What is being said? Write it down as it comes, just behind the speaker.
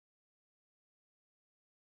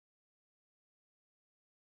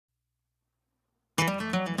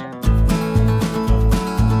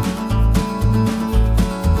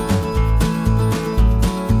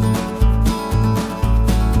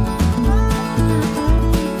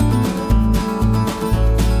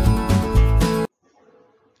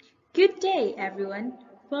everyone.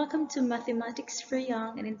 Welcome to Mathematics for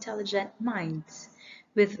Young and Intelligent Minds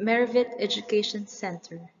with Merivit Education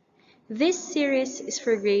Center. This series is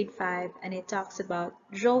for grade 5 and it talks about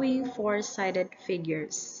drawing four-sided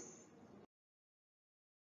figures.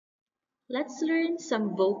 Let's learn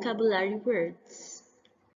some vocabulary words.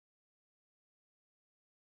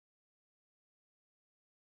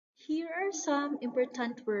 Here are some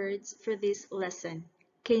important words for this lesson.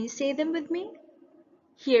 Can you say them with me?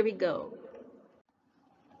 Here we go.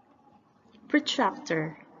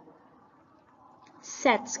 Protractor,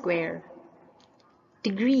 set square,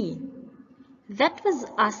 degree. That was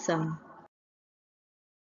awesome.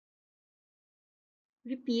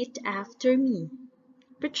 Repeat after me.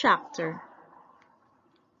 Protractor.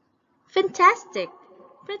 Fantastic!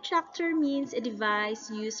 Protractor means a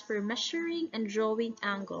device used for measuring and drawing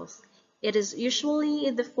angles. It is usually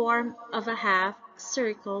in the form of a half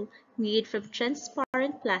circle made from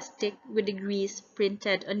transparent plastic with degrees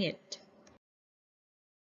printed on it.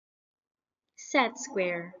 Set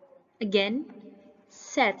square. Again,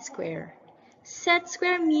 set square. Set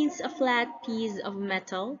square means a flat piece of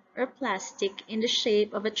metal or plastic in the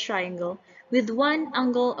shape of a triangle with one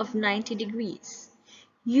angle of 90 degrees,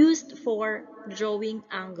 used for drawing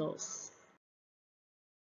angles.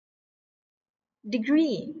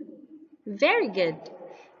 Degree. Very good.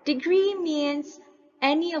 Degree means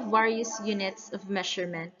any of various units of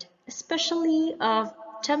measurement, especially of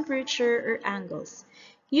temperature or angles,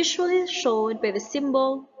 usually shown by the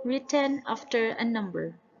symbol written after a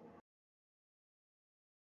number.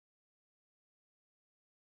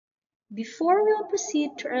 Before we'll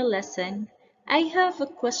proceed to our lesson, I have a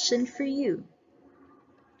question for you.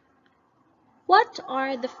 What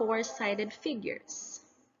are the four-sided figures?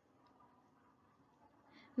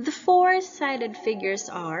 The four-sided figures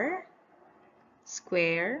are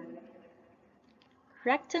square,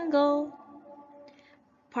 rectangle,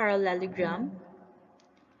 parallelogram,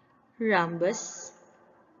 rhombus,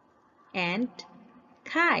 and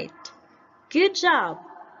kite. Good job!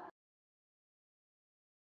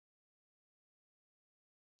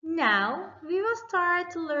 Now, we will start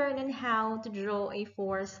to learn on how to draw a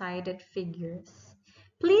four-sided figures.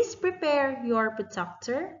 Please prepare your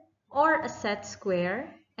protractor or a set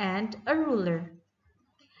square and a ruler.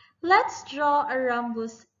 Let's draw a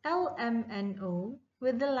rhombus LMNO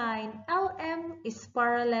with the line LM is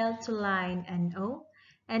parallel to line NO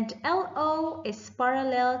and LO is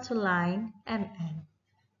parallel to line MN.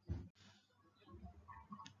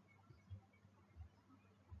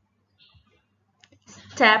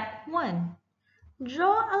 Step 1.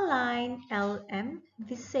 Draw a line LM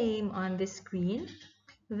the same on the screen,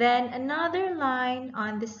 then another line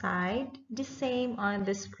on the side the same on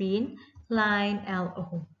the screen, line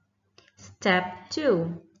LO. Step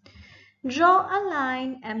 2. Draw a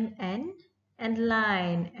line MN and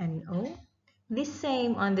line NO the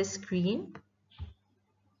same on the screen.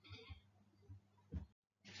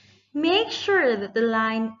 Make sure that the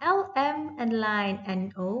line LM and line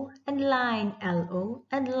NO and line LO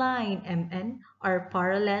and line MN are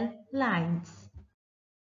parallel lines.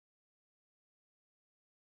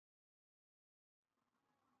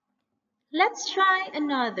 Let's try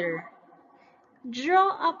another.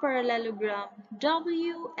 Draw a parallelogram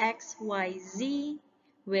WXYZ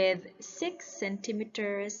with 6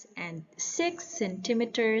 centimeters and 6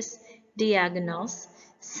 centimeters diagonals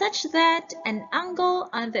such that an angle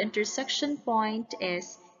on the intersection point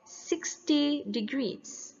is 60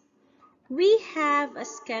 degrees. We have a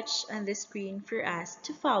sketch on the screen for us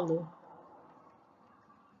to follow.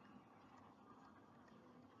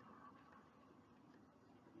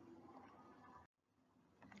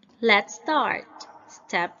 Let's start.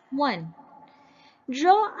 Step 1.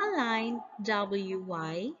 Draw a line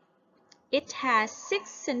WY. It has 6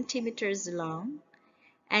 centimeters long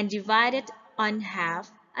and divide it on half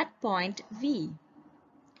at point V.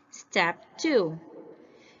 Step 2.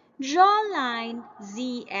 Draw line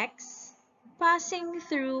ZX passing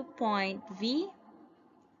through point V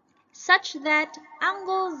such that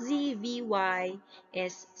angle ZVY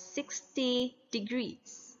is 60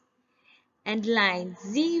 degrees and line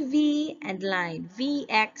ZV and line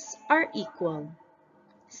VX are equal.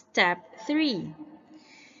 Step 3.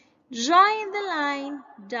 Join the line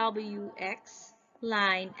WX,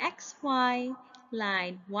 line XY,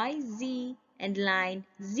 line YZ, and line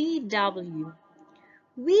ZW.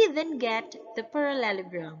 We then get the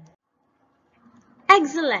parallelogram.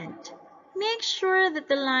 Excellent! Make sure that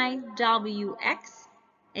the line WX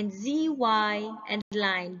and ZY and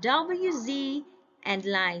line WZ and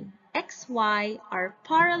line XY are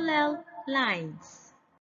parallel lines.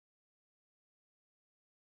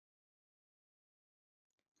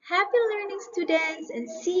 Happy learning, students, and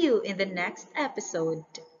see you in the next episode.